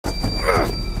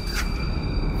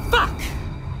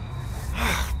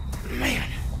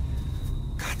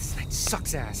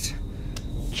sucks ass.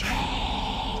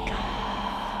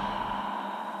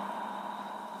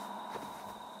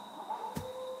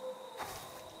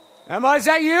 Emma, is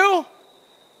that you?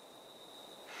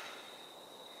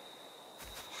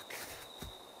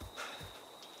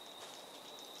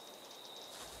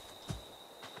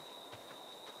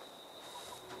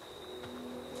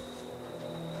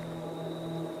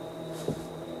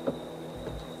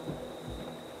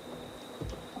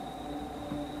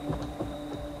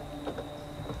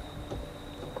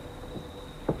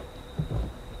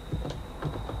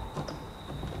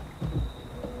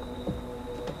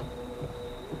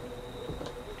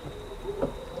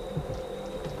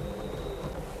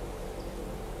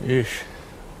 Yeesh.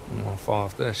 I'm gonna fall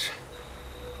off this.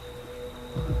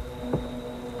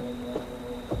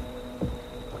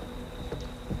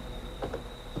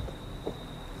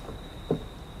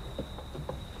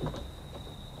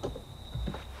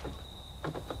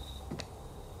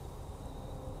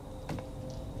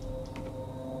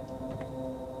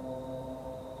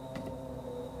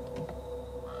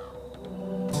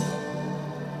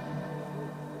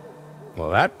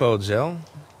 Well, that bodes ill.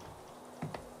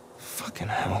 Fucking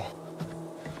hell.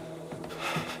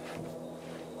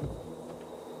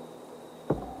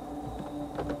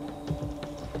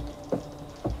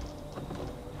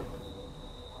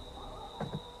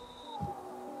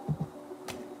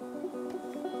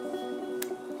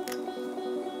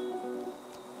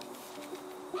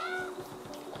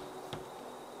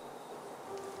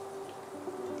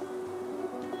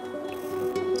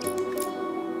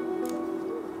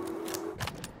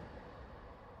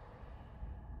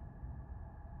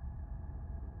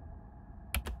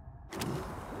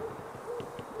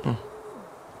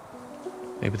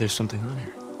 Maybe there's something on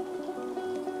here.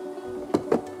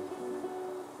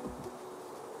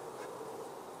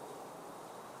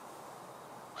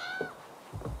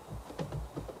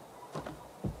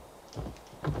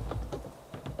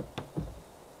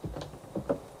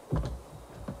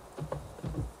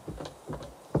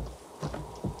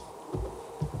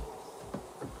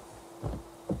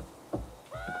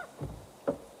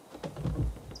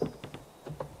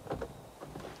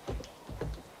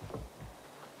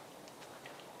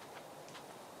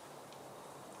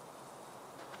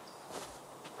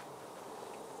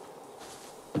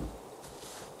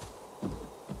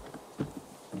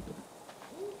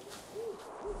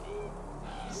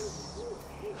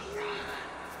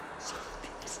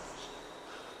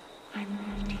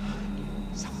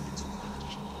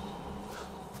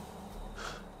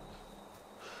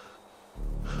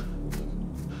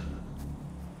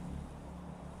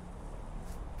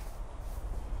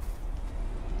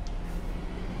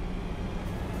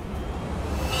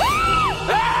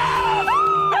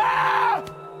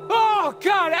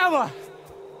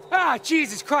 Ah,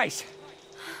 Jesus Christ!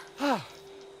 Oh.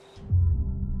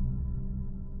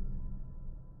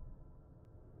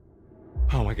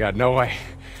 Oh my God, no way.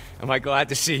 Am I glad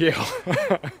to see you.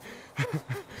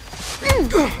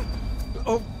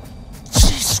 Oh,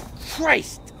 Jesus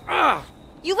Christ! Ah.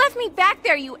 You left me back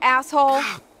there, you asshole!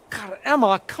 Oh, God,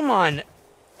 Emma, come on.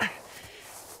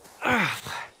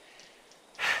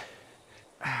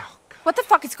 What the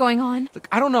fuck is going on? Look,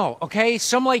 I don't know, okay?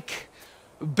 Some, like,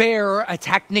 bear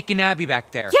attacked Nick and Abby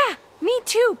back there. Yeah, me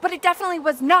too, but it definitely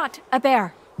was not a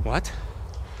bear. What?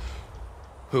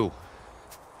 Who?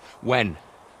 When?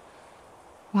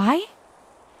 Why?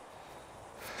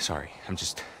 Sorry, I'm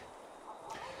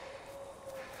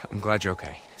glad you're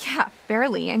okay. Yeah,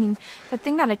 barely. I mean, the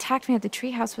thing that attacked me at the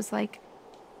treehouse was like...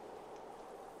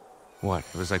 What?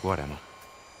 It was like what, Emma?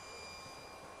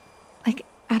 Like,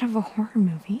 out of a horror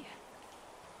movie.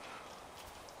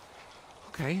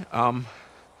 Okay,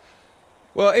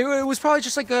 well, it was probably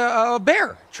just like a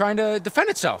bear trying to defend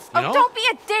itself, you know? Oh, don't be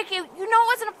a dick! You know it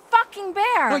wasn't a fucking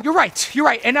bear! No, you're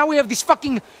right. And now we have these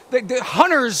fucking... the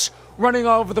hunters running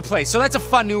all over the place, so that's a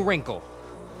fun new wrinkle.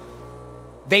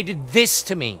 They did this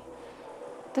to me.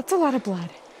 That's a lot of blood.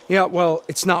 Yeah, well,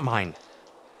 it's not mine.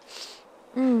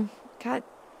 Got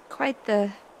quite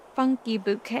the funky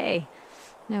bouquet.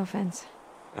 No offense.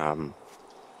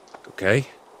 Okay.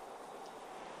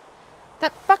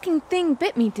 That fucking thing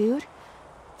bit me, dude.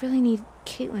 Really need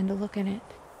Caitlin to look at it.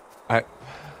 Wait,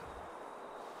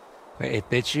 it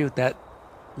bit you? That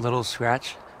little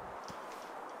scratch?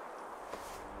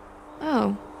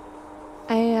 Oh.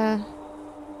 I,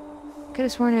 could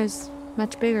have sworn it was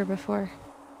much bigger before.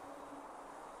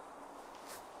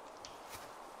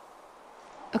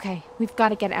 Okay, we've got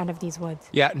to get out of these woods.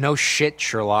 Yeah, no shit,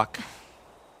 Sherlock.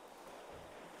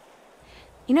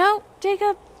 You know,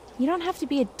 Jacob, you don't have to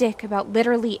be a dick about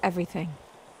literally everything.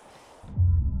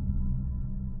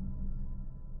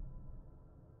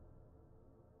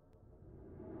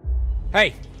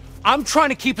 Hey, I'm trying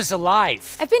to keep us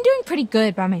alive. I've been doing pretty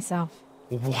good by myself.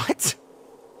 What?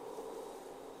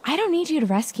 I don't need you to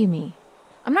rescue me.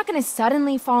 I'm not gonna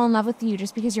suddenly fall in love with you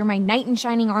just because you're my knight in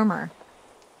shining armor.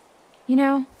 You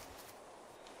know,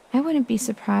 I wouldn't be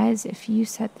surprised if you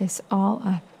set this all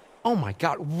up. Oh my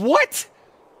god, what?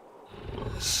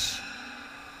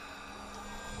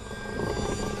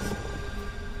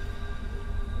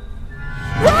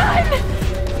 Run!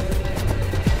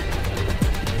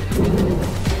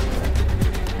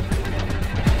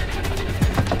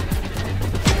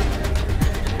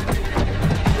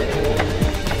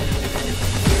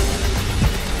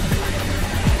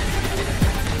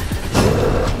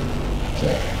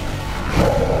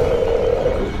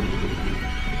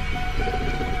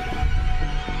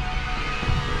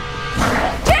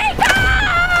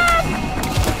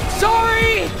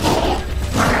 Sorry!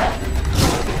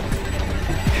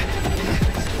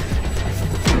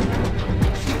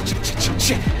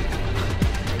 Shit.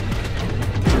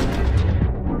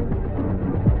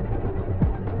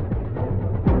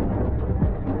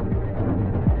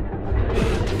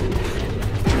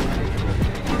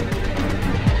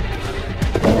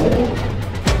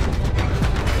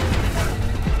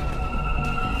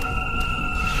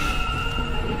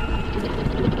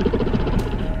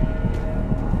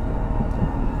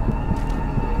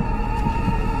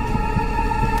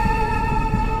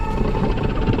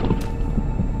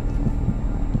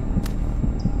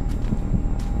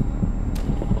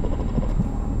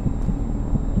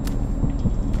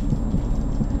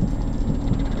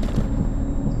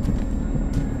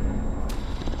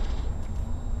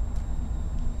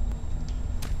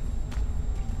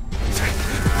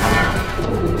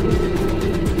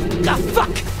 Ah,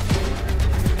 fuck!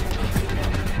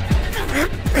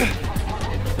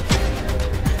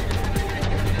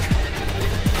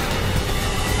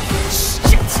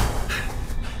 Shit!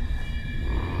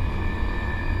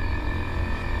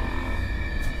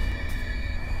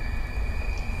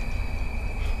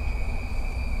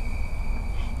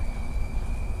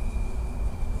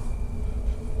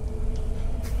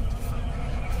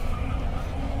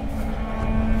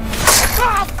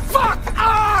 Ah, fuck!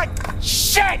 Ah,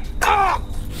 shit! Ah!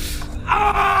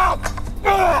 Ah!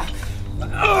 Ah!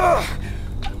 Ah!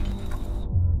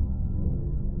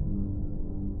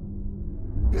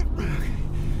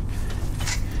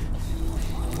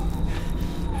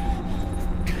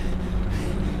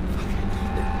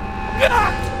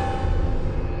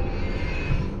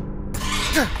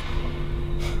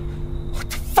 What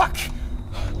the fuck?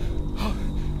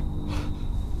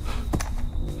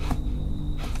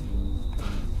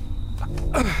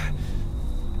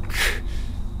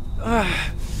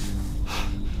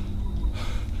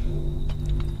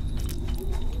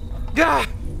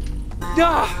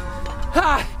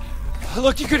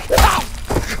 Look, you could. Ow!